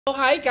Oh,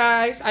 hi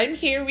guys, I'm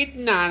here with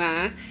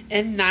Nahnah,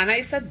 and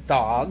Nahnah is a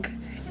dog,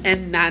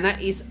 and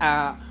Nahnah is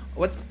a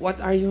what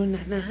are you,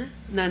 Nahnah?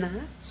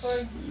 Nahnah?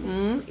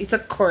 Corgi. It's a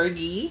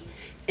corgi,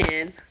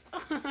 and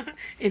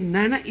and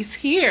Nahnah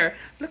is here.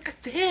 Look at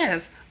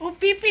this. Oh,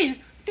 Pipi,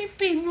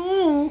 Pipi,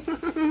 no,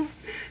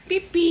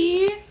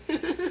 Pipi,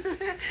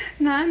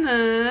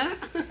 Nahnah,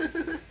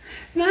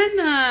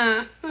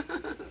 Nahnah.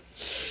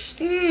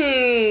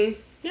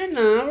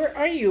 Nahnah, where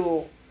are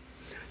you?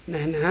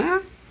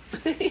 Nahnah?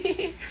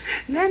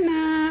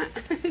 Nahnah,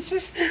 it's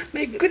just,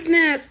 my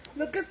goodness,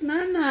 look at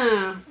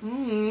Nahnah.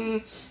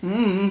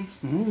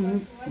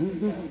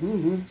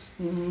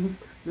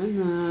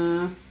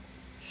 Nahnah.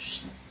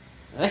 Shh.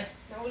 Eh?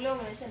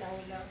 Naulaw na siya,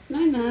 naulaw.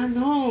 Nahnah,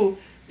 no.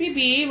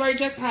 Baby, we're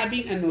just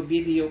having a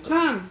video.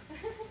 Come.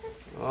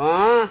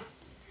 Oh.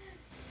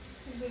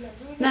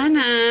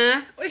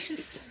 Nahnah.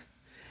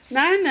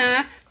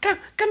 Nahnah,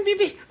 come,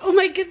 baby. Oh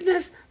my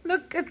goodness.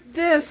 Look at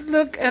this.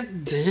 Look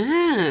at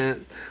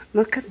that.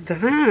 Look at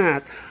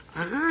that.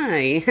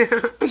 Ay.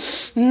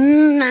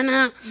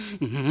 Nahnah.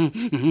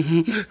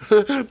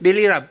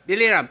 Billy rub.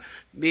 Billy rub.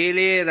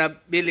 Billy rub.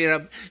 Billy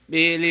rub.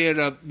 Billy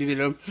rub. Billy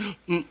rub.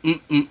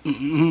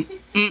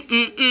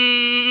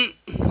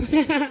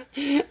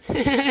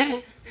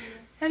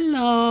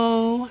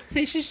 Hello.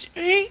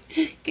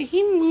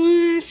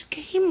 Kahimush.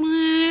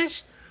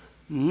 Kahimush.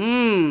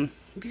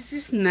 This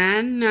is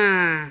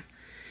Nahnah.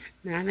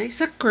 Nahnah is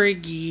a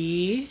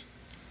corgi.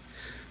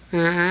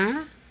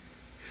 Huh?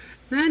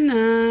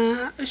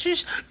 Nahnah.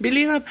 Shush.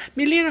 Billy rub.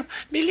 Billy rub.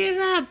 Billy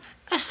rub.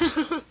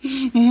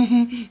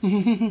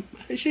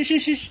 Shush,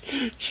 shush, shush.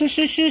 Shush,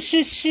 shush, shush,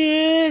 shush,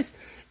 shush.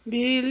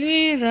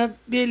 Billy rub.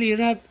 Billy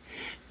rub.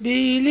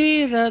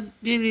 Billy rub.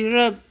 Billy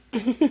rub.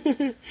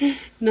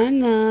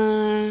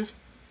 Nahnah.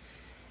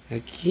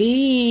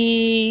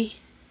 Okay.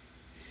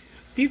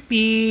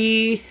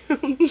 Pipi.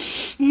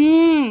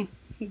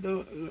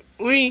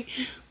 Uy.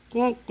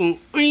 Koko.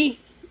 Uy.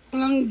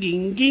 Palang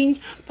gingging.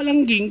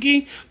 Palang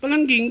gingging.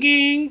 Palang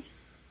gingging.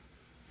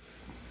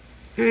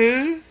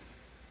 Huh?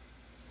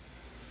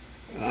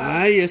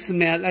 Ah, you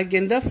smell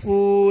again the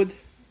food.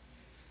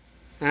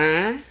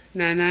 Huh?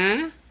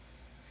 Nahnah?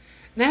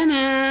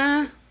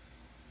 Nahnah?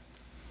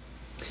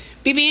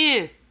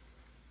 Pipi.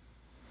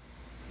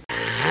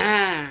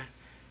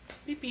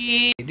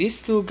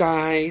 These two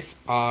guys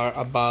are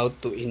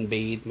about to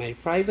invade my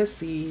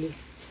privacy,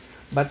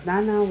 but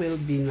Nahnah will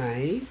be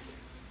nice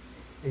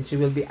and she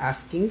will be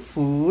asking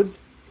food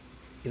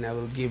and I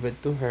will give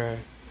it to her.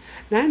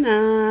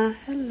 Nahnah,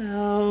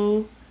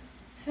 hello.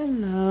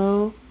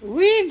 Hello.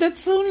 Wait,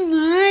 that's so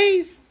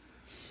nice.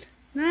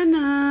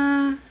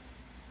 Nahnah.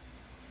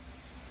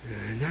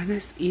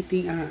 Nahnah's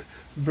eating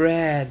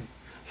bread.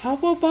 How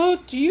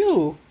about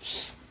you?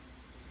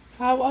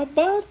 How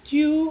about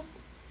you?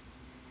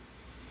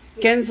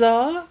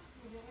 Kenzo?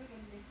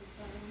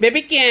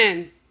 Baby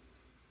Ken?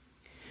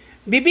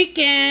 Baby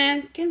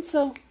Ken?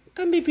 Kenzo?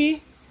 Come,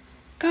 baby.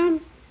 Come.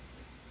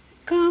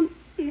 Come.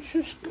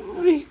 Jesus,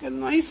 ay,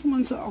 kanais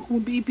man sa ako,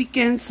 baby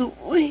Kenzo.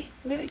 Uy,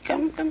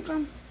 come.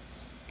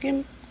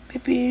 Ken,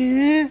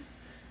 baby.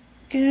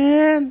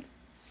 Ken.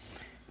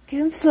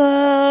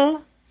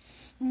 Kenzo.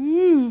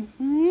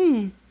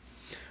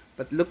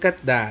 But look at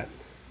that.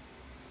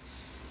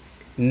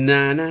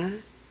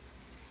 Nahnah.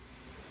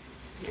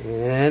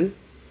 And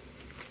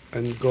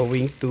I'm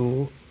going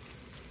to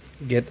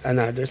get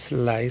another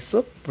slice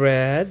of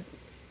bread.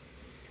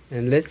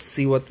 And let's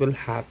see what will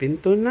happen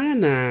to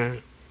Nahnah.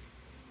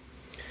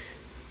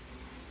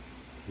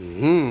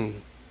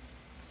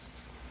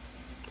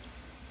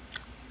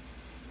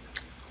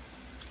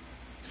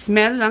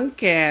 Smell lang,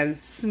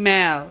 Ken.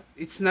 Smell.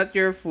 It's not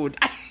your food.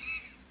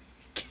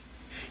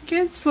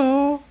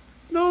 Kenzo.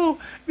 No.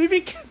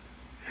 Baby Ken.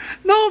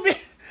 No,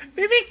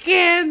 baby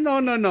Ken.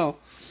 No.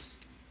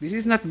 This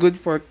is not good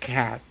for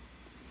cat.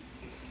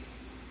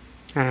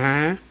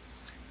 Huh?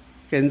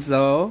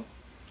 Kenzo?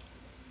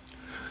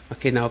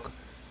 Okay, now.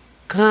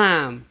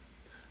 Come.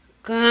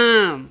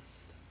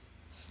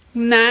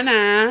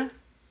 Nahnah.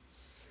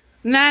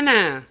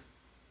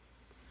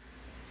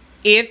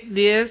 Eat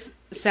this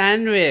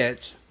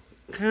sandwich.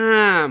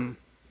 Come.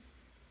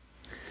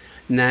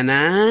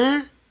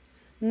 Nahnah.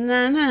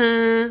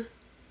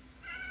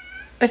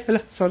 Ay,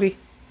 hala, sorry.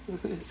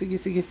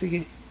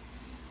 Sige.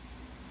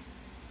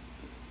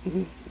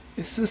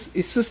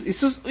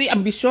 Isus. Uy,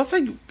 ambisyosa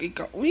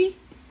ikaw, uy.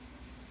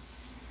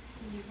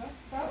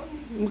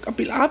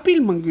 Mag-apil-apil,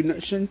 mangguna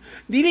siya.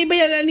 Dili ba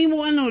yan,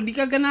 mo di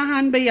ka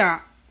ganahan ba ya?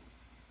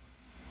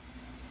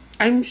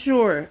 I'm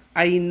sure,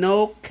 I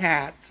know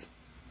cats.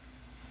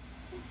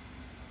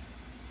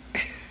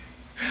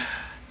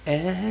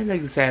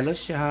 Nagzelo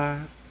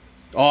siya.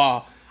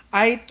 Oh,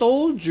 I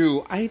told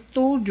you,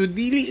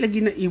 dili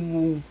lagi na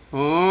imo.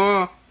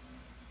 Oh.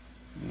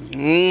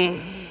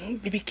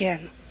 Baby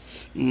Ken.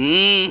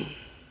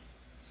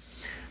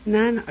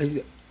 Nahnah,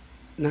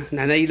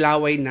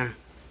 ilaway na.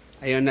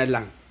 Ayaw na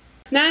lang.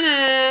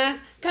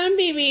 Nahnah, come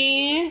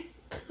baby.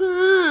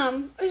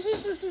 Come.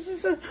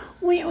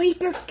 Uy,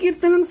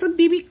 kakita lang sa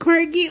baby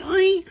corgi.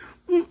 Uy,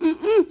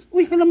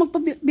 Uy, hala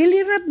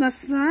belly rub na,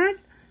 son.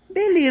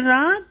 Belly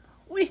rub.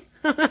 Uy.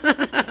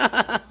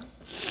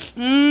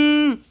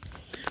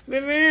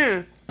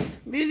 Bebe.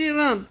 Belly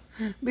rub.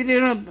 Belly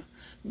rub.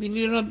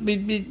 Belly rub.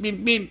 Belly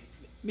rub.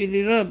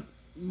 Belly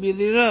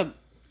rub.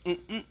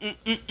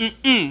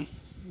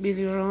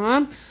 Belly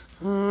rub.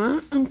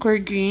 Ang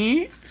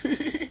Corgi.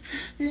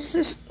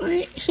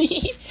 Uy.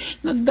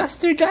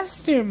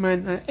 Nag-duster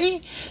man.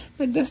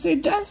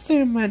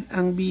 Nag-duster man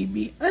ang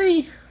bibi.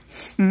 Ay.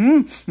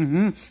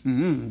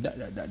 Da.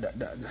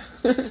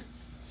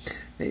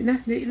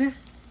 Dali na.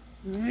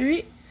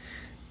 Ay.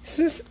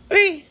 Sus.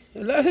 Ay.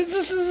 Ay,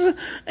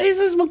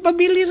 sus.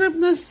 Magpabili rap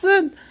na,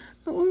 son.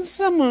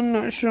 Naunsa man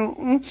na siya.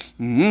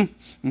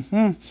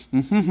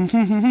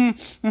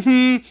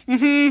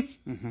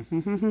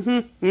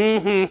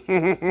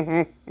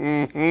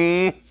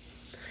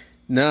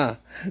 Na.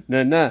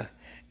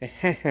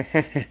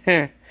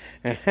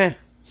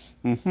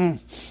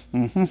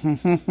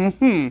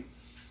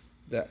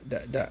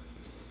 Da.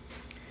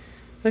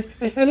 Ay,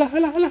 hala.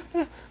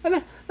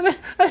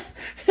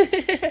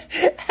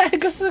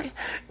 Gusto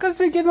ka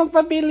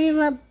magpabili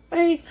na.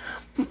 Ay,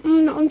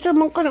 naunsa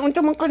man ka. Unsa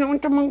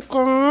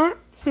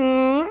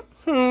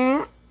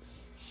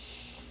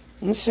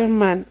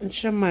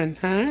man,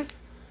 ha?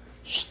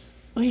 Shh.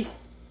 Uy.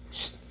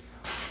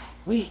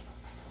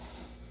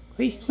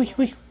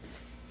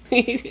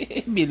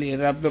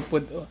 Bilirap na po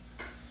to.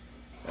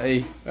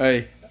 Ay.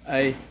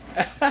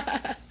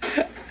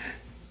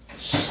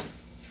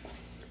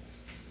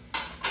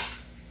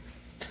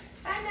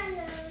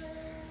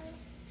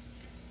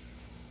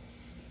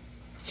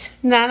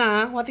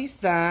 Nahnah, what is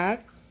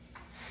that?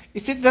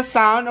 Is it the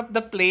sound of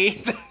the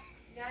plate?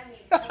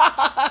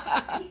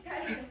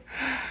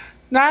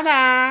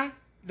 Nahnah,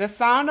 the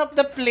sound of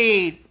the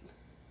plate.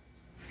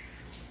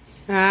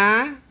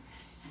 Huh?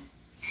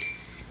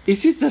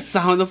 Is it the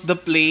sound of the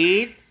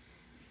plate?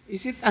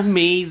 Is it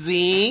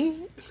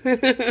amazing?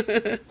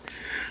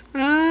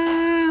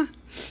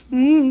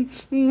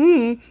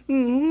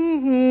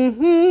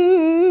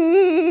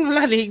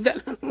 Lalig da.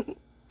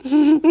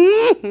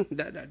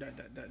 Da.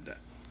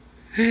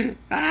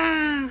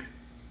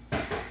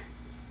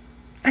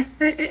 Ay,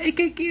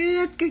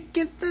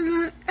 cute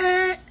na.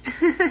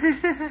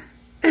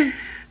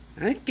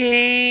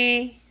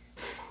 Okay.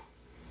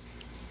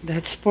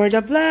 That's for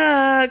the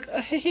vlog.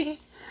 Ay.